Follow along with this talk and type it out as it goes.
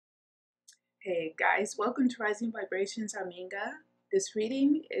Hey guys, welcome to Rising Vibrations. I'm Inga. This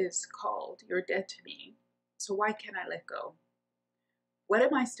reading is called You're Dead to Me. So why can't I let go? What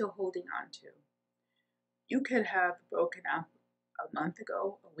am I still holding on to? You could have broken up a month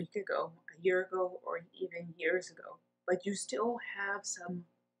ago, a week ago, a year ago, or even years ago, but you still have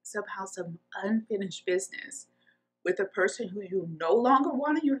somehow some unfinished business with a person who you no longer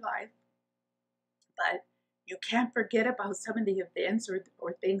want in your life, but you can't forget about some of the events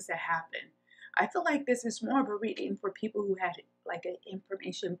or things that happen. I feel like this is more of a reading for people who had like an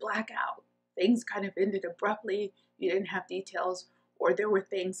information blackout. Things kind of ended abruptly, you didn't have details, or there were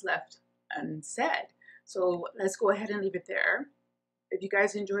things left unsaid. So let's go ahead and leave it there. If you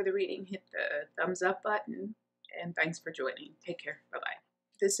guys enjoy the reading, hit the thumbs up button, and thanks for joining. Take care. Bye bye.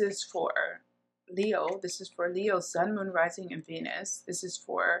 This is for Leo. This is for Leo, Sun, Moon, Rising, and Venus. This is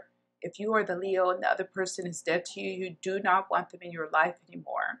for if you are the Leo and the other person is dead to you, you do not want them in your life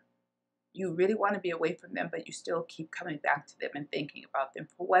anymore. You really want to be away from them, but you still keep coming back to them and thinking about them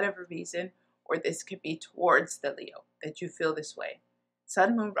for whatever reason, or this could be towards the Leo that you feel this way.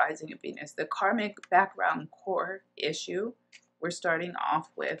 Sun, Moon, Rising, and Venus. The karmic background core issue, we're starting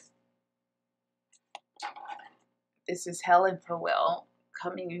off with this is Helen Farwell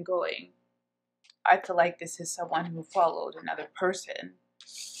coming and going. I feel like this is someone who followed another person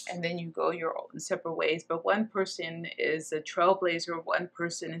and then you go your own separate ways. But one person is a trailblazer, one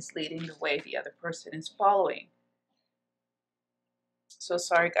person is leading the way, the other person is following. So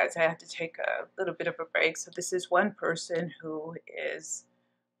sorry guys, I have to take a little bit of a break. So this is one person who is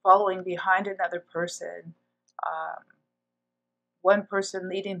following behind another person, one person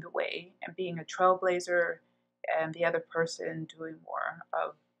leading the way and being a trailblazer, and the other person doing more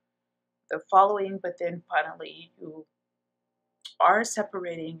of the following, but then finally you are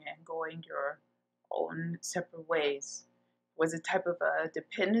separating and going your own separate ways. Was a type of a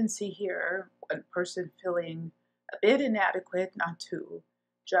dependency here, one person feeling a bit inadequate, not to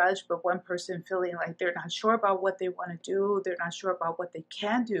judge, but one person feeling like they're not sure about what they want to do, they're not sure about what they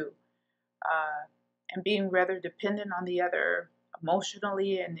can do, and being rather dependent on the other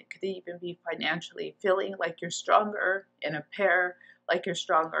emotionally, and it could even be financially, feeling like you're stronger in a pair, like you're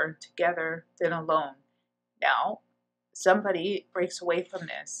stronger together than alone. Now, somebody breaks away from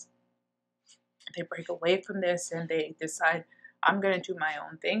this. They break away from this and they decide, I'm going to do my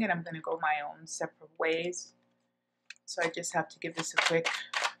own thing and I'm going to go my own separate ways. So I just have to give this a quick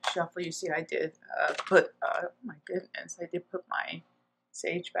shuffle. You see, I did my goodness, I did put my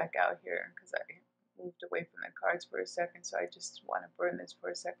sage back out here because I moved away from the cards for a second. So I just want to burn this for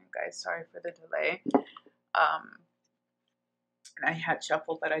a second, guys. Sorry for the delay. And I had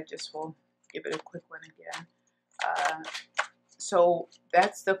shuffled, but I just will give it a quick one again. So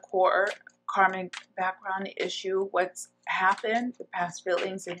that's the core karmic background issue. What's happened, the past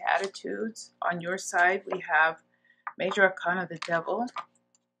feelings and attitudes. On your side, we have Major Arcana, the Devil. And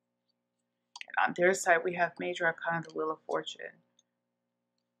on their side, we have Major Arcana, the Wheel of Fortune.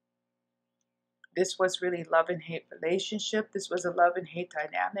 This was really love and hate relationship. This was a love and hate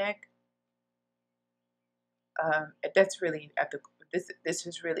dynamic. That's really at the this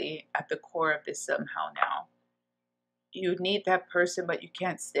is really at the core of this somehow now. You need that person, but you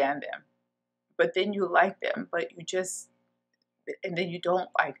can't stand them. But then you like them, but you just, and then you don't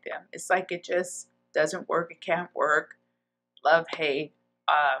like them. It's like it just doesn't work. It can't work. Love, hate.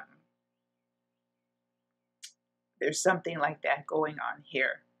 There's something like that going on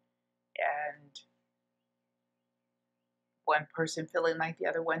here. And one person feeling like the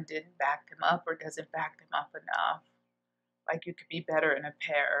other one didn't back them up or doesn't back them up enough. Like you could be better in a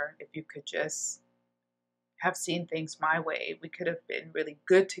pair if you could just have seen things my way. We could have been really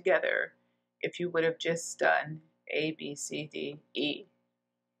good together if you would have just done A, B, C, D, E.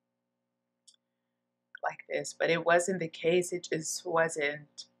 Like this, but it wasn't the case. It just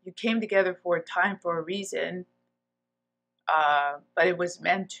wasn't. You came together for a time for a reason, but it was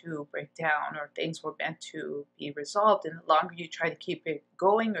meant to break down, or things were meant to be resolved. And the longer you try to keep it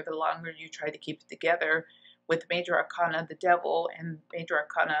going, or the longer you try to keep it together, with Major Arcana, the Devil, and Major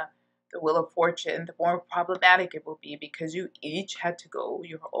Arcana, the Wheel of Fortune, the more problematic it will be, because you each had to go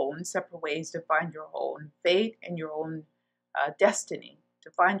your own separate ways to find your own fate and your own destiny.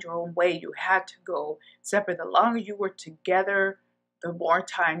 To find your own way, you had to go separate. The longer you were together, the more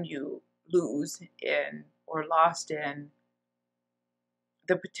time you lose in or lost in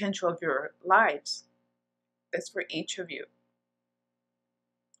the potential of your lives. That's for each of you.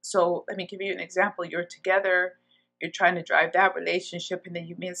 So let me give you an example. You're together, you're trying to drive that relationship, and then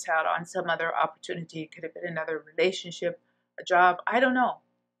you miss out on some other opportunity. It could have been another relationship, a job, I don't know.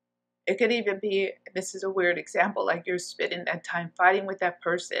 It could even be, this is a weird example, like you're spending that time fighting with that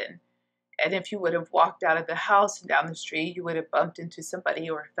person, And if you would have walked out of the house and down the street, you would have bumped into somebody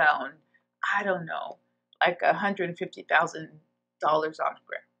or found, I don't know, like $150,000 on the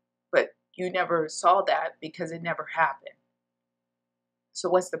ground. But you never saw that because it never happened. So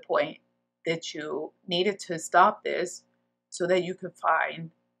what's the point? That you needed to stop this so that you could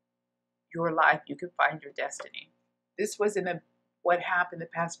find your life, you could find your destiny. This was what happened, the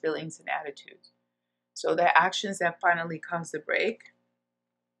past feelings and attitudes. So the actions that finally caused the break,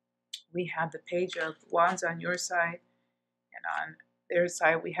 we have the Page of Wands on your side, and on their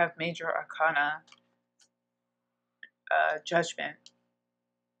side we have Major Arcana, Judgment.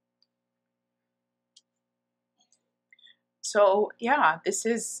 So yeah,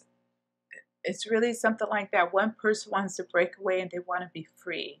 it's really something like that. One person wants to break away and they want to be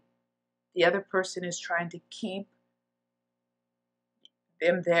free. The other person is trying to keep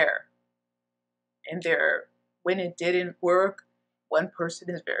them there. And when it didn't work, one person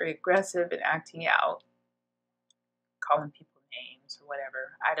is very aggressive and acting out, calling people names or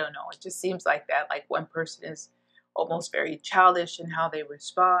whatever. I don't know. It just seems like that. Like one person is almost very childish in how they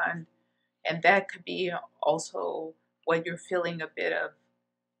respond. And that could be also what you're feeling a bit of,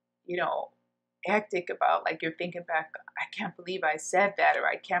 hectic about. Like you're thinking back, I can't believe I said that, or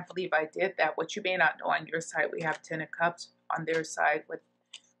I can't believe I did that. What you may not know, on your side, we have 10 of Cups. On their side, what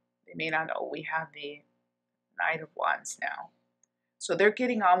they may not know, we have the Knight of Wands now. So they're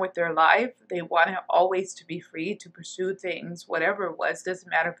getting on with their life. They want it always to be free to pursue things, whatever it was. Doesn't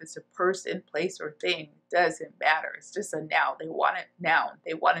matter if it's a person, place, or thing. Doesn't matter. It's just a now. They want it now.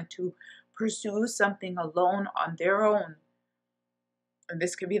 They wanted to pursue something alone on their own. And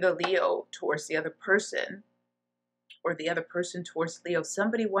this could be the Leo towards the other person, or the other person towards Leo.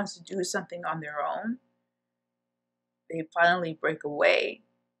 Somebody wants to do something on their own. They finally break away,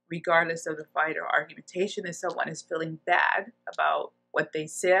 regardless of the fight or argumentation. If someone is feeling bad about what they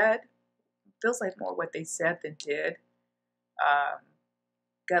said, it feels like more what they said than did.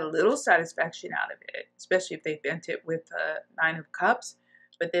 Got a little satisfaction out of it, especially if they vent it with the Nine of Cups.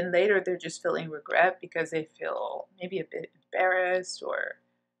 But then later they're just feeling regret because they feel maybe a bit embarrassed, or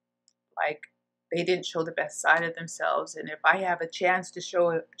like they didn't show the best side of themselves. And if I have a chance to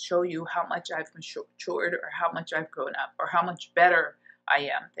show you how much I've matured, or how much I've grown up, or how much better I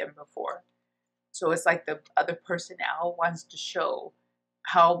am than before. So it's like the other person now wants to show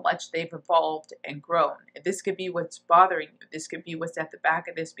how much they've evolved and grown. And this could be what's bothering you. This could be what's at the back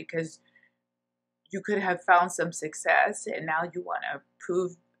of this, because you could have found some success and now you want to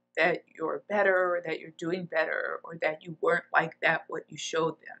prove that you're better, or that you're doing better, or that you weren't like that, what you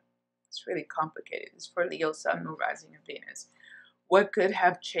showed them. It's really complicated. It's for Leo, Sun, Moon, Rising, and Venus. What could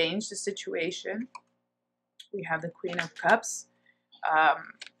have changed the situation? We have the Queen of Cups,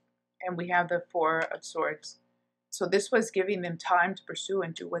 and we have the Four of Swords. So this was giving them time to pursue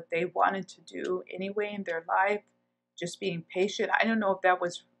and do what they wanted to do anyway in their life, just being patient. I don't know if that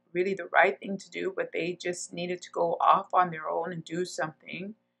was really the right thing to do, but they just needed to go off on their own and do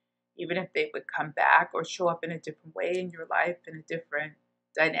something, even if they would come back or show up in a different way in your life, in a different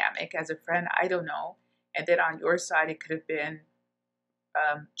dynamic as a friend. I don't know. And then on your side, it could have been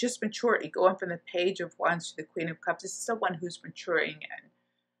just maturity, going from the Page of Wands to the Queen of Cups. This is someone who's maturing,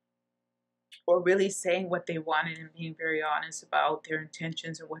 or really saying what they wanted and being very honest about their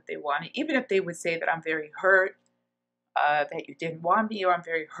intentions and what they wanted. Even if they would say that I'm very hurt that you didn't want me, or I'm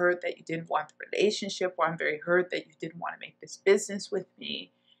very hurt that you didn't want the relationship, or I'm very hurt that you didn't want to make this business with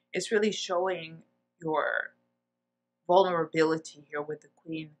me. It's really showing your vulnerability here with the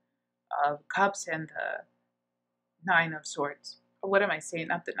Queen of Cups and the Nine of Swords. What am I saying?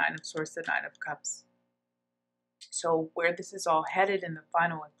 Not the Nine of Swords, the Nine of Cups. So where this is all headed in the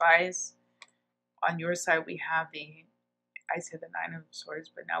final advice, on your side we have I said the Nine of Swords,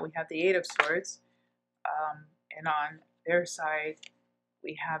 but now we have the Eight of Swords. And on their side,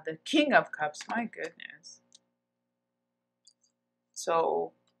 we have the King of Cups. My goodness.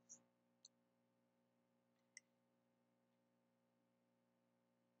 So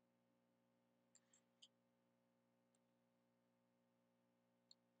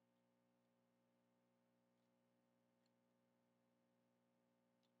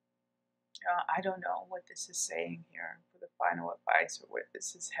I don't know what this is saying here for the final advice, or where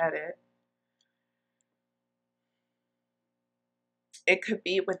this is headed. It could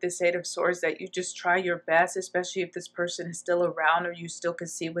be with this Eight of Swords that you just try your best, especially if this person is still around, or you still can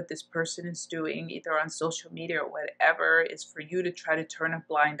see what this person is doing, either on social media or whatever, is for you to try to turn a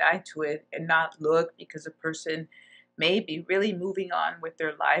blind eye to it and not look, because a person may be really moving on with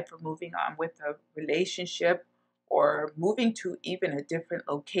their life, or moving on with a relationship, or moving to even a different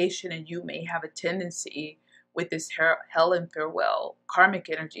location, and you may have a tendency with this hell and farewell karmic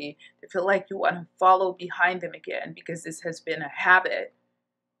energy, they feel like you want to follow behind them again because this has been a habit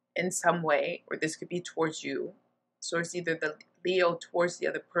in some way, or this could be towards you. So it's either the Leo towards the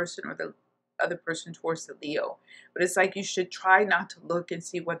other person or the other person towards the Leo. But it's like you should try not to look and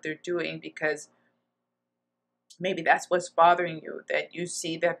see what they're doing, because maybe that's what's bothering you, that you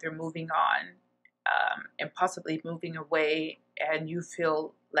see that they're moving on and possibly moving away, and you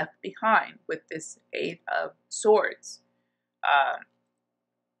feel left behind with this Eight of Swords.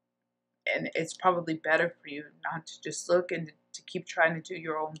 And it's probably better for you not to just look and to keep trying to do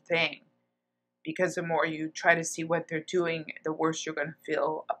your own thing, because the more you try to see what they're doing, the worse you're going to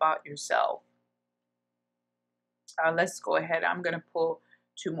feel about yourself. Let's go ahead. I'm going to pull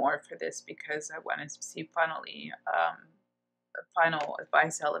 2 more for this because I want to see finally a final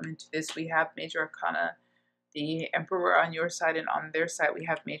advice element to this. We have Major Arcana, the Emperor on your side, and on their side we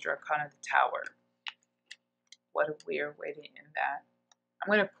have Major Arcana, the Tower. What if we are waiting in that?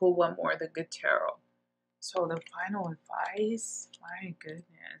 I'm going to pull 1 more, the Good Tarot. So the final advice, my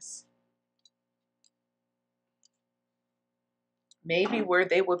goodness. Maybe where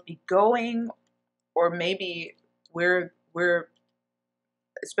they would be going, or maybe where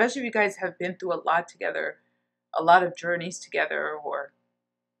especially if you guys have been through a lot together, a lot of journeys together, or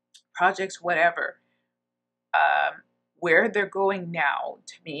projects, whatever. Where they're going now,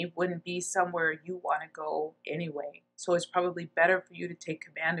 to me, wouldn't be somewhere you want to go anyway. So it's probably better for you to take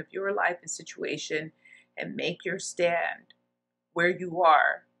command of your life and situation and make your stand where you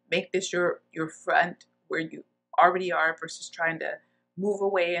are. Make this your front where you already are, versus trying to move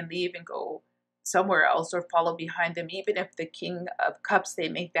away and leave and go somewhere else or follow behind them. Even if the King of Cups, they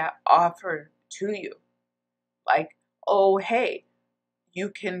make that offer to you. Like, oh, hey, you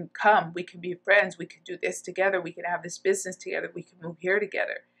can come, we can be friends, we can do this together, we can have this business together, we can move here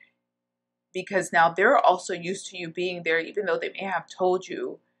together. Because now they're also used to you being there, even though they may have told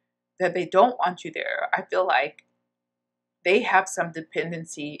you that they don't want you there. I feel like they have some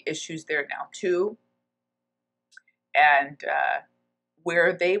dependency issues there now too. And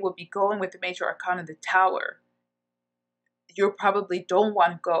where they will be going with the Major Arcana, the Tower, you probably don't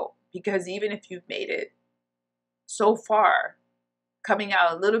want to go, because even if you've made it so far, coming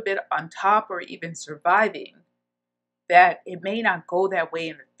out a little bit on top or even surviving, that it may not go that way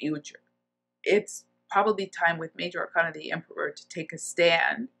in the future. It's probably time with Major Arcana, the Emperor, to take a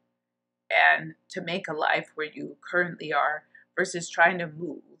stand and to make a life where you currently are, versus trying to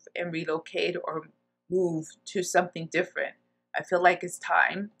move and relocate or move to something different. I feel like it's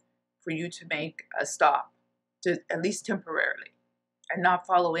time for you to make a stop, to at least temporarily, and not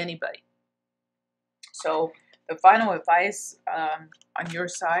follow anybody. So the final advice on your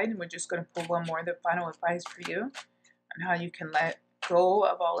side, and we're just going to pull 1 more, the final advice for you on how you can let go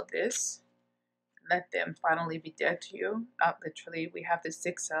of all of this, let them finally be dead to you. Not literally. We have the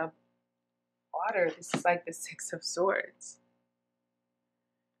 6 of Water. This is like the 6 of Swords.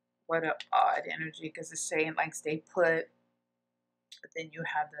 What an odd energy, because it's saying like stay put, but then you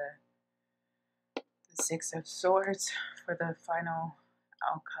have the 6 of Swords for the final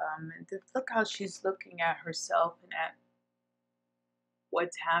outcome. And look how she's looking at herself and at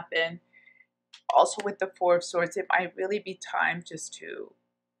what's happened. Also with the 4 of Swords, it might really be time just to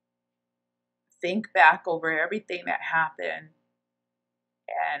think back over everything that happened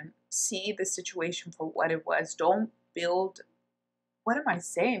and see the situation for what it was. Don't build, what am I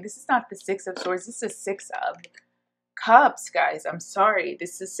saying? This is not the 6 of Swords. This is 6 of Cups, guys. I'm sorry.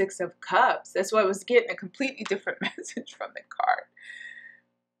 This is 6 of Cups. That's why I was getting a completely different message from the card.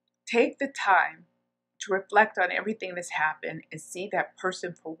 Take the time to reflect on everything that's happened and see that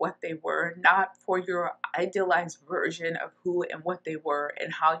person for what they were, not for your idealized version of who and what they were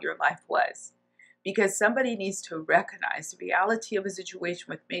and how your life was. Because somebody needs to recognize the reality of a situation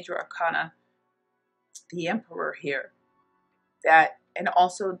with Major Arcana, the Emperor here, that, and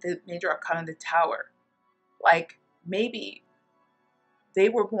also the Major Arcana, the Tower. Like, maybe they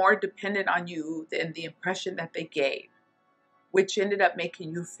were more dependent on you than the impression that they gave, which ended up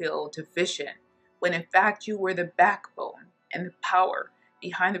making you feel deficient, when in fact you were the backbone and the power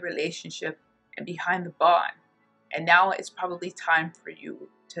behind the relationship and behind the bond. And now it's probably time for you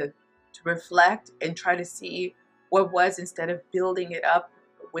to reflect and try to see what was, instead of building it up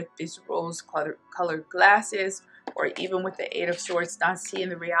with these rose-colored glasses, or even with the 8 of Swords, not seeing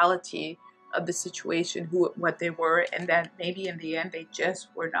the reality of the situation, what they were, and that maybe in the end they just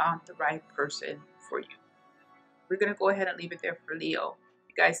were not the right person for you. We're going to go ahead and leave it there for Leo.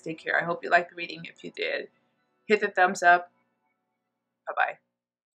 You guys take care. I hope you liked the reading. If you did, hit the thumbs up. Bye-bye.